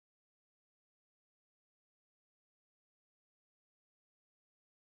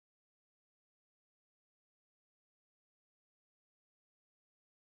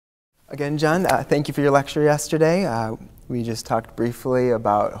Again, John, thank you for your lecture yesterday. We just talked briefly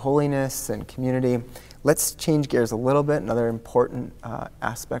about holiness and community. Let's change gears a little bit. Another important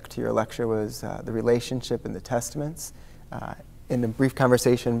aspect to your lecture was the relationship in the Testaments. In the brief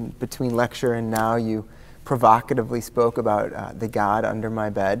conversation between lecture and now, you provocatively spoke about the God under my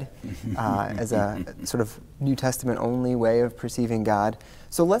bed as a sort of New Testament only way of perceiving God.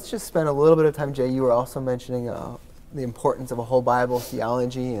 So let's just spend a little bit of time, Jay. You were also mentioning the importance of a whole Bible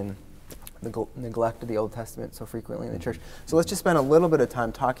theology and the neglect of the Old Testament so frequently in the church. So let's just spend a little bit of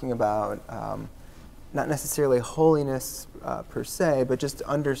time talking about not necessarily holiness per se, but just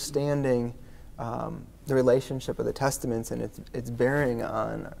understanding the relationship of the Testaments and its bearing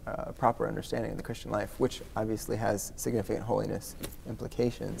on a proper understanding of the Christian life, which obviously has significant holiness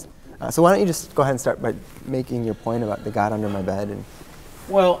implications. So why don't you just go ahead and start by making your point about the God under my bed?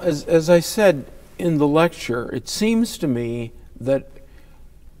 Well, as I said in the lecture, it seems to me that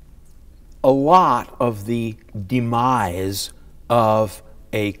a lot of the demise of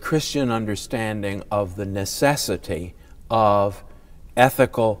a Christian understanding of the necessity of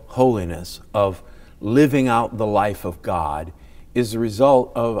ethical holiness, of living out the life of God, is the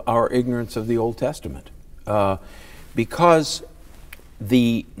result of our ignorance of the Old Testament. Because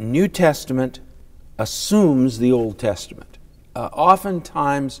the New Testament assumes the Old Testament.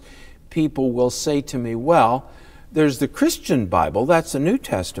 Oftentimes people will say to me, well, there's the Christian Bible, that's the New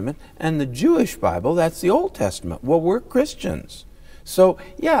Testament, and the Jewish Bible, that's the Old Testament. Well, we're Christians. So,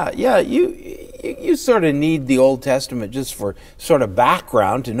 you sort of need the Old Testament just for sort of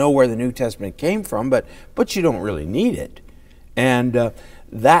background to know where the New Testament came from, but you don't really need it. And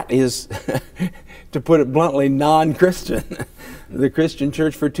that is, to put it bluntly, non-Christian. The Christian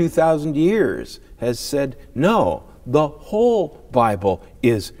church for 2,000 years has said, no, the whole Bible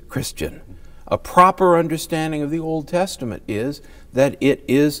is Christian. A proper understanding of the Old Testament is that it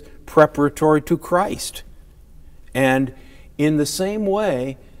is preparatory to Christ. And in the same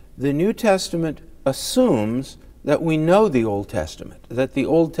way, the New Testament assumes that we know the Old Testament, that the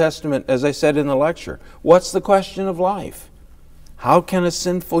Old Testament, as I said in the lecture, what's the question of life? How can a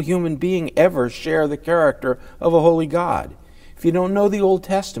sinful human being ever share the character of a holy God? If you don't know the Old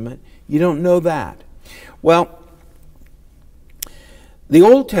Testament, you don't know that. Well, the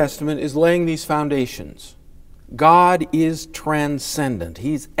Old Testament is laying these foundations. God is transcendent.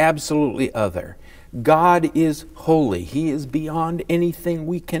 He's absolutely other. God is holy. He is beyond anything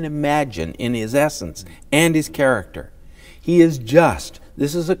we can imagine in His essence and His character. He is just.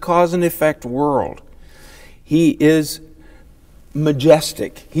 This is a cause and effect world. He is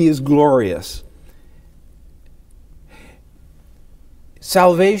majestic. He is glorious.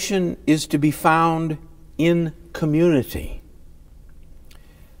 Salvation is to be found in community.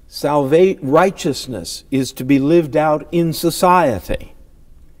 Righteousness is to be lived out in society.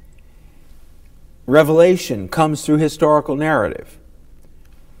 Revelation comes through historical narrative.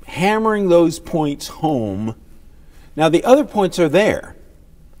 Hammering those points home. Now the other points are there.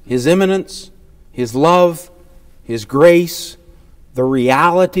 His immanence, His love, His grace, the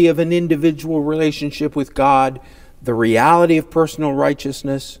reality of an individual relationship with God, the reality of personal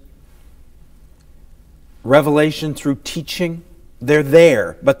righteousness, revelation through teaching. They're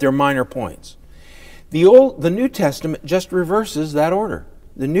there, but they're minor points. The New Testament just reverses that order.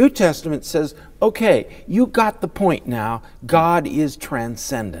 The New Testament says, okay, you got the point now. God is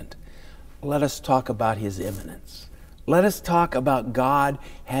transcendent. Let us talk about His immanence. Let us talk about God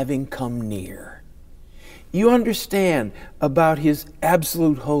having come near. You understand about His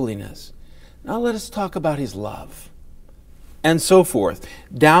absolute holiness. Now let us talk about His love. And so forth.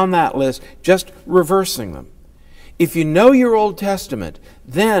 Down that list, just reversing them. If you know your Old Testament,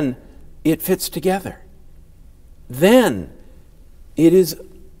 then it fits together. Then it is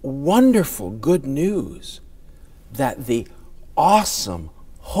wonderful good news that the awesome,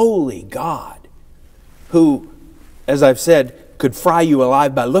 holy God, who, as I've said, could fry you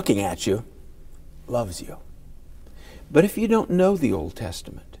alive by looking at you, loves you. But if you don't know the Old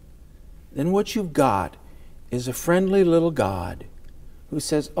Testament, then what you've got is a friendly little God who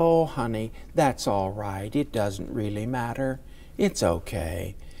says, oh, honey, that's all right. It doesn't really matter. It's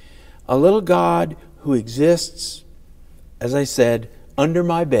okay. A little God who exists, as I said, under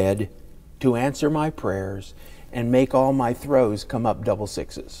my bed to answer my prayers and make all my throws come up double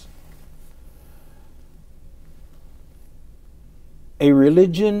sixes. A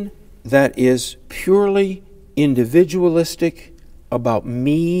religion that is purely individualistic about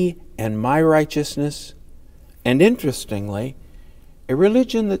me and my righteousness, and interestingly, a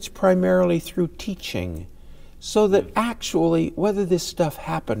religion that's primarily through teaching, so that actually, whether this stuff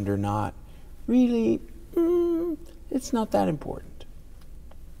happened or not, really, it's not that important.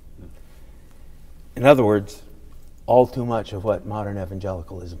 In other words, all too much of what modern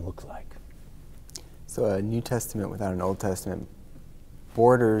evangelicalism looks like. So a New Testament without an Old Testament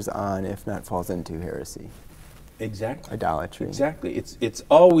borders on, if not falls into, heresy. Exactly. Idolatry. Exactly. It's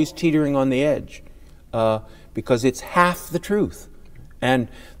always teetering on the edge because it's half the truth. And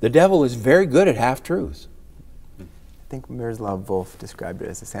the devil is very good at half-truths. I think Miroslav Volf described it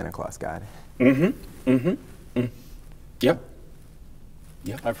as a Santa Claus God. Yep.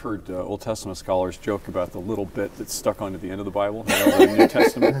 Yeah, I've heard Old Testament scholars joke about the little bit that's stuck onto the end of the Bible, the New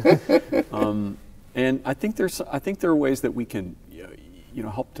Testament. And I think there are ways that we can,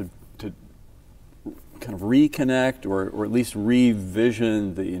 help to kind of reconnect or at least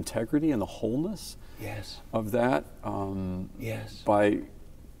revision the integrity and the wholeness of that. By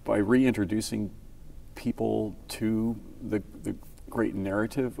reintroducing people to the great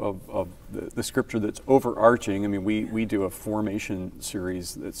narrative of the Scripture that's overarching. I mean, we do a formation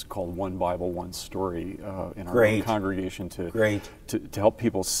series that's called One Bible, One Story in our own congregation to help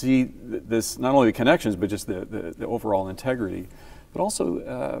people see this, not only the connections, but just the overall integrity, but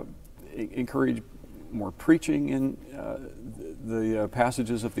also encourage more preaching in the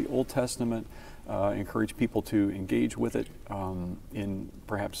passages of the Old Testament, encourage people to engage with it in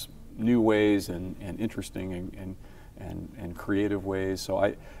perhaps new ways and interesting and creative ways. So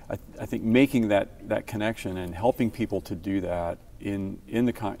I think making that connection and helping people to do that in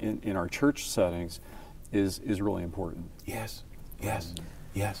our church settings is really important. Yes.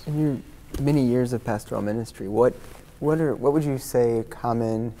 In your many years of pastoral ministry, what would you say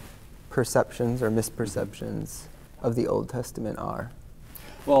common perceptions or misperceptions of the Old Testament are?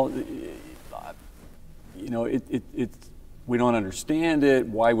 Well, we don't understand it.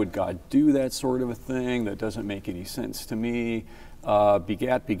 Why would God do that sort of a thing? That doesn't make any sense to me.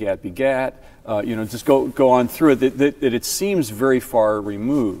 Begat. Just go on through it. That it seems very far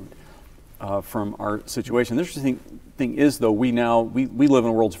removed from our situation. The interesting thing is, though, we live in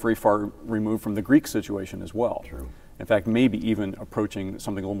a world that's very far removed from the Greek situation as well. True. In fact, maybe even approaching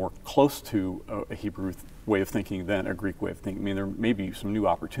something a little more close to a Hebrew way of thinking than a Greek way of thinking. I mean, there may be some new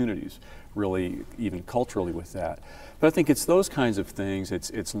opportunities, really, even culturally with that. But I think it's those kinds of things.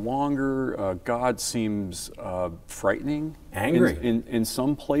 It's longer. God seems frightening, angry in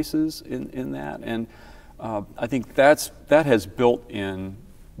some places in that, and I think that's part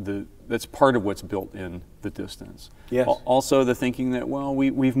of what's built in the distance. Yes. Also, the thinking that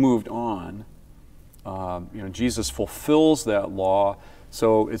we've moved on. Jesus fulfills that law,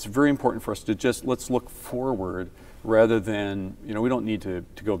 so it's very important for us to let's look forward rather than, we don't need to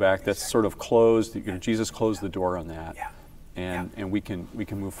go back. That's sort of closed. Jesus closed the door on that, and we can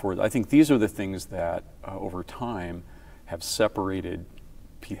move forward. I think these are the things that over time have separated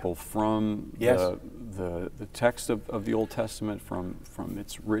people from the text of the Old Testament, from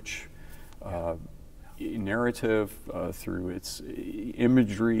its rich narrative, through its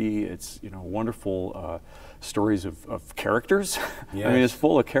imagery, its wonderful stories of characters. Yes. I mean, it's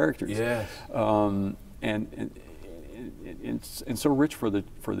full of characters. Yes. And so rich for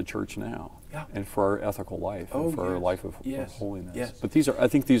the church now, and for our ethical life, and for our life of holiness. Yes. But I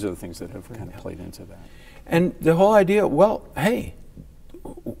think these are the things that have kind of played into that. And the whole idea, hey,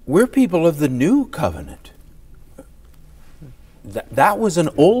 we're people of the new covenant. That was an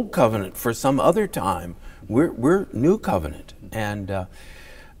old covenant for some other time. We're new covenant. And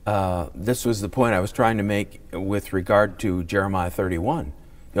this was the point I was trying to make with regard to Jeremiah 31.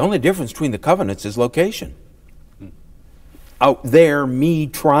 The only difference between the covenants is location. Out there, me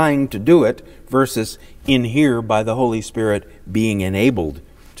trying to do it, versus in here by the Holy Spirit being enabled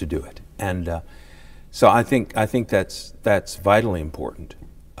to do it. And so I think that's vitally important.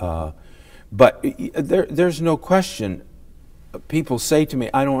 But there's no question. People say to me,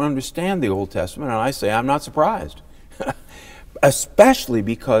 I don't understand the Old Testament, and I say, I'm not surprised. Especially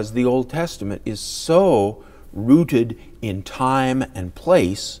because the Old Testament is so rooted in time and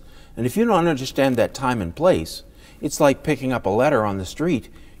place. And if you don't understand that time and place, it's like picking up a letter on the street.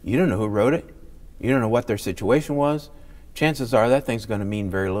 You don't know who wrote it. You don't know what their situation was. Chances are that thing's going to mean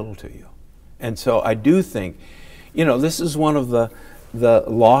very little to you. And so I do think, this is one of the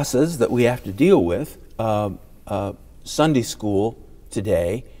losses that we have to deal with. Sunday school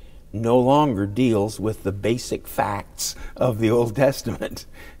today no longer deals with the basic facts of the Old Testament.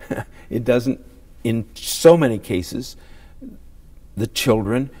 It doesn't, in so many cases, the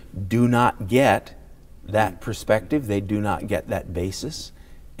children do not get that perspective. They do not get that basis,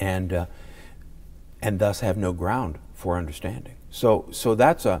 and thus have no ground for understanding. So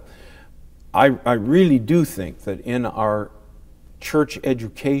that's I really do think that in our church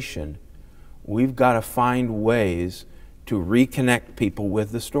education, we've got to find ways to reconnect people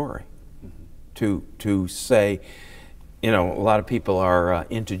with the story. to say, you know, a lot of people are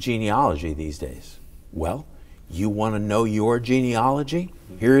into genealogy these days. Well, you want to know your genealogy?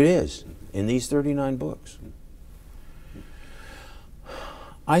 Here it is in these 39 books.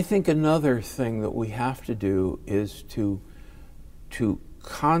 I think another thing that we have to do is to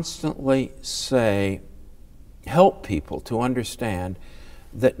constantly say, help people to understand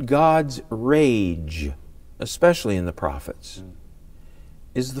that God's rage, especially in the prophets,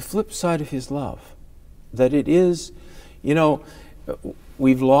 is the flip side of his love. That it is, you know,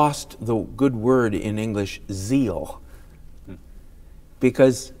 we've lost the good word in English, zeal.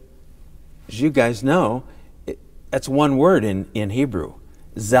 Because, as you guys know, that's one word in Hebrew.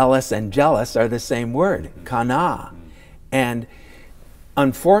 Zealous and jealous are the same word, kana. And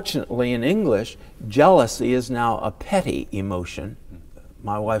unfortunately in English, jealousy is now a petty emotion.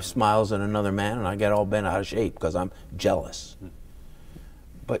 My wife smiles at another man and I get all bent out of shape because I'm jealous.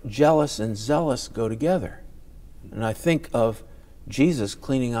 But jealous and zealous go together. And I think of Jesus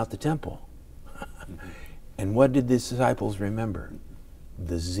cleaning out the temple. And what did the disciples remember?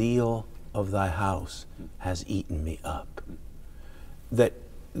 The zeal of thy house has eaten me up.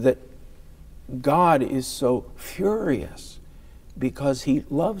 That God is so furious because he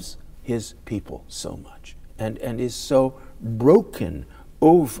loves his people so much and is so broken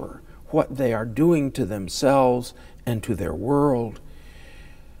over what they are doing to themselves and to their world.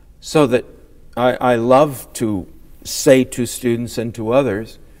 So that I love to say to students and to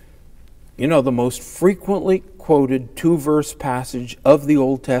others, you know, the most frequently quoted 2-verse passage of the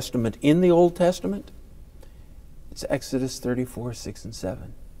Old Testament in the Old Testament, it's Exodus 34, 6 and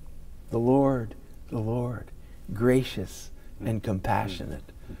 7. The Lord, gracious and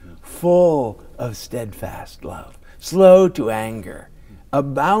compassionate, full of steadfast love, slow to anger,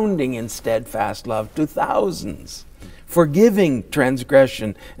 abounding in steadfast love to thousands, forgiving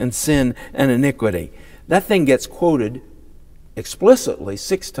transgression and sin and iniquity. That thing gets quoted explicitly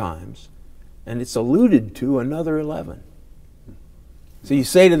 6 times, and it's alluded to another 11. So you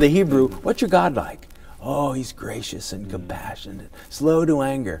say to the Hebrew, what's your God like? Oh, he's gracious and compassionate, slow to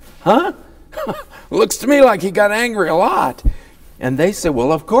anger. Huh? Looks to me like he got angry a lot. And they say,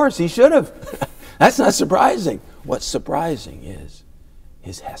 well, of course, he should have. That's not surprising. What's surprising is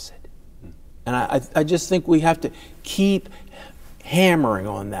his hesed. And I just think we have to keep hammering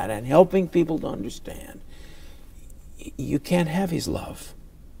on that and helping people to understand you can't have his love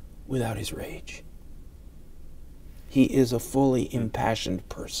without his rage. He is a fully impassioned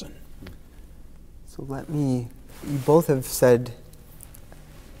person. So you both have said,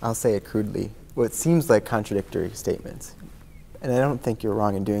 I'll say it crudely, what seems like contradictory statements. And I don't think you're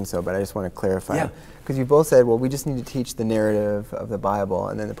wrong in doing so, but I just want to clarify. Because you both said, well, we just need to teach the narrative of the Bible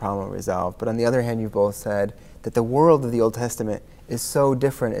and then the problem will resolve. But on the other hand, you both said that the world of the Old Testament is so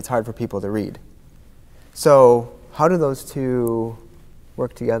different, it's hard for people to read. So how do those two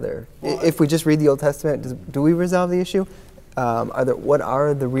work together? Well, if we just read the Old Testament, do we resolve the issue? What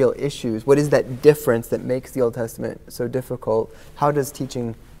are the real issues? What is that difference that makes the Old Testament so difficult? How does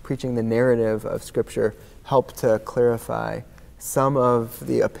preaching the narrative of Scripture help to clarify some of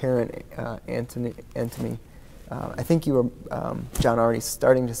the apparent antony? I think you were, John, already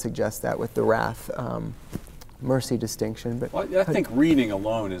starting to suggest that with the wrath mercy distinction. But well, I think reading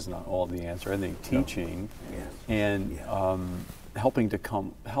alone is not all the answer. I think teaching and helping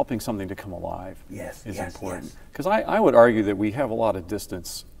something to come alive is important. Because I would argue that we have a lot of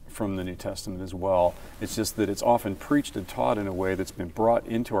distance from the New Testament as well. It's just that it's often preached and taught in a way that's been brought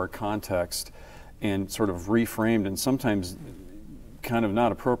into our context and sort of reframed, and sometimes kind of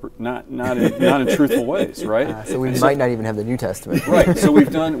not appropriate, not in truthful ways, right? So we might not even have the New Testament, right? So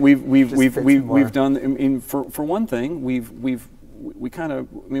we've done. I mean, for one thing, we kind of.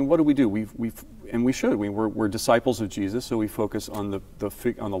 I mean, what do? We're disciples of Jesus, so we focus on the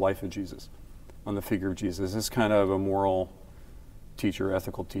life of Jesus, on the figure of Jesus. It's kind of a moral teacher,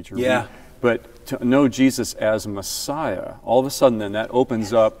 ethical teacher. Yeah. But to know Jesus as Messiah, all of a sudden then that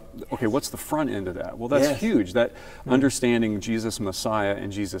opens up, okay, what's the front end of that? Well, that's huge. That understanding Jesus Messiah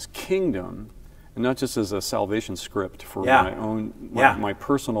and Jesus' kingdom, and not just as a salvation script for my own, my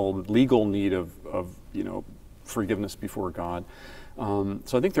personal legal need of forgiveness before God.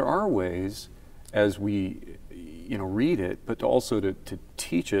 So I think there are ways as we read it, but also to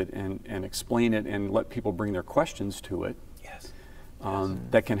teach it and explain it and let people bring their questions to it.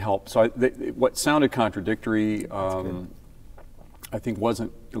 That can help. So what sounded contradictory, I think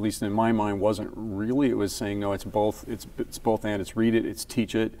wasn't, at least in my mind, wasn't really. It was saying no, it's both. It's both and. It's read it. It's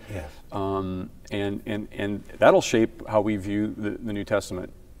teach it. And that'll shape how we view the New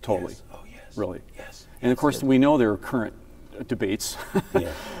Testament totally. Really. And of course, we know there are current debates,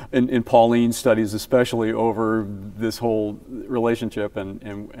 Yeah. in Pauline studies especially, over this whole relationship,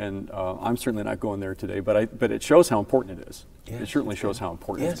 and I'm certainly not going there today, but it shows how important it is. Yes. It certainly shows how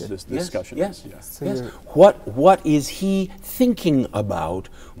important this discussion is. Yeah. So what is he thinking about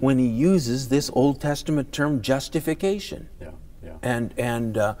when he uses this Old Testament term justification? Yeah. Yeah.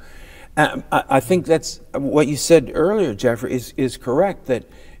 And I think that's what you said earlier, Jeffrey, is correct. That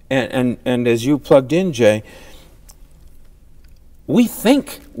and as you plugged in, Jay, we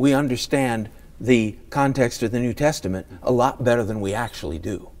think we understand the context of the New Testament a lot better than we actually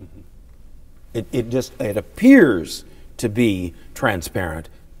do. It appears to be transparent,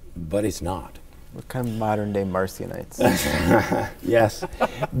 but it's not. We're kind of modern day Marcionites. Yes,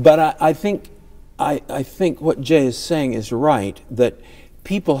 but I think what Jay is saying is right, that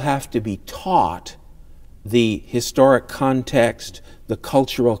people have to be taught the historic context, the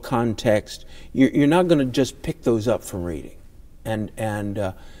cultural context. You're not going to just pick those up from reading. And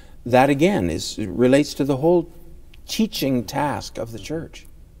that again relates to the whole teaching task of the church,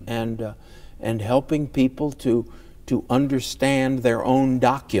 and helping people to understand their own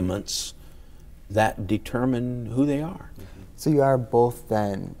documents that determine who they are. So you are both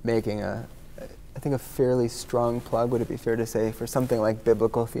then making I think a fairly strong plug, would it be fair to say, for something like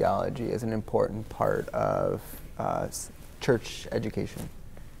biblical theology as an important part of church education,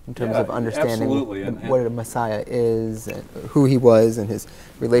 in terms of understanding what a Messiah is, and who he was, and his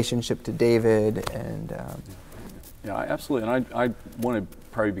relationship to David, and yeah, absolutely. And I want to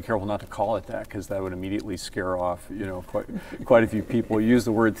probably be careful not to call it that, because that would immediately scare off, quite a few people. Use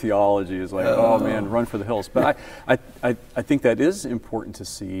the word theology is like, oh man, run for the hills. But I think that is important to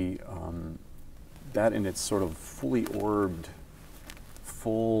see that in its sort of fully orbed,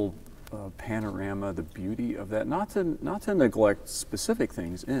 full panorama, the beauty of that. Not to neglect specific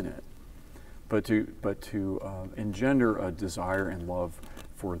things in it, but to engender a desire and love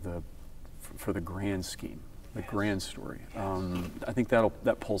for the grand scheme, the grand story. I think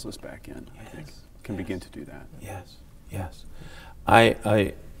that pulls us back in. I think can begin to do that. Yes.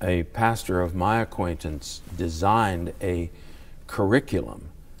 A pastor of my acquaintance designed a curriculum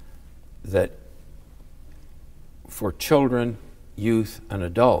that for children, youth, and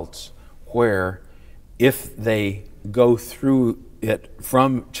adults, where if they go through it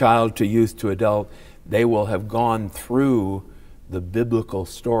from child to youth to adult, they will have gone through the biblical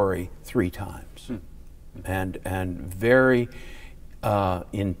story 3 times. And very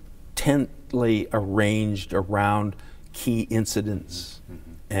intently arranged around key incidents.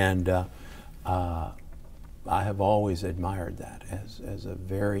 And I have always admired that as a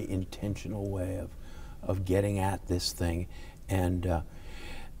very intentional way of getting at this thing. And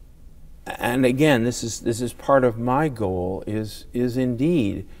again, this is part of my goal is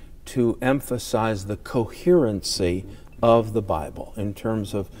indeed to emphasize the coherency of the Bible in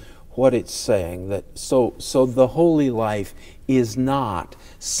terms of what it's saying, that so the holy life is not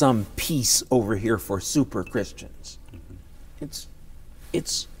some piece over here for super Christians.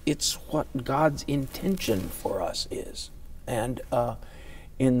 It's what God's intention for us is. And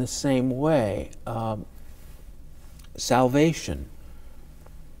in the same way, salvation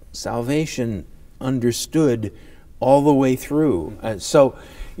understood all the way through. So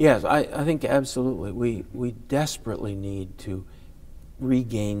yes, I think absolutely we desperately need to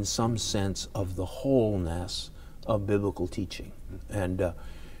regain some sense of the wholeness of biblical teaching. And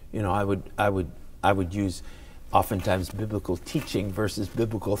I would use oftentimes biblical teaching versus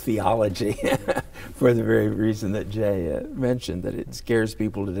biblical theology for the very reason that Jay mentioned, that it scares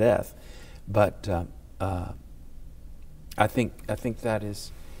people to death. But I think that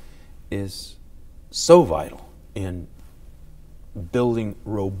is so vital in building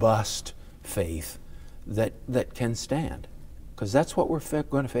robust faith that can stand, because that's what we're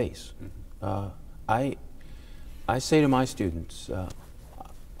going to face. I say to my students,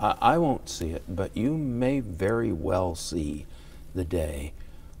 I won't see it, but you may very well see the day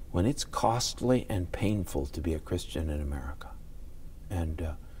when it's costly and painful to be a Christian in America.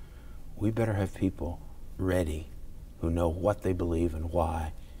 And we better have people ready who know what they believe and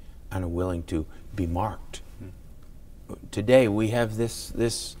why, and are willing to be marked. Today we have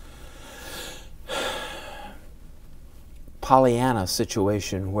this Pollyanna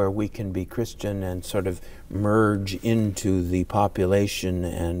situation where we can be Christian and sort of merge into the population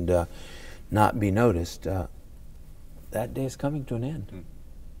and not be noticed. That day is coming to an end,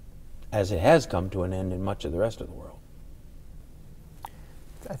 as it has come to an end in much of the rest of the world.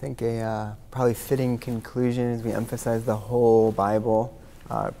 I think a probably fitting conclusion as we emphasize the whole Bible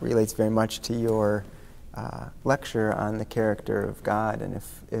relates very much to your lecture on the character of God, and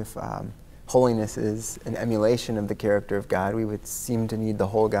if holiness is an emulation of the character of God, we would seem to need the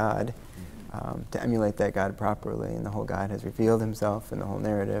whole God to emulate that God properly. And the whole God has revealed himself in the whole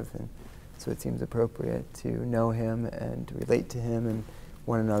narrative. And so it seems appropriate to know him and to relate to him and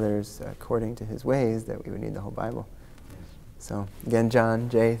one another's according to his ways, that we would need the whole Bible. So again, John,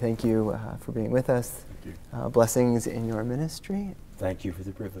 Jay, thank you for being with us. Thank you. Blessings in your ministry. Thank you for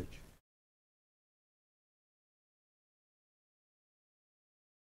the privilege.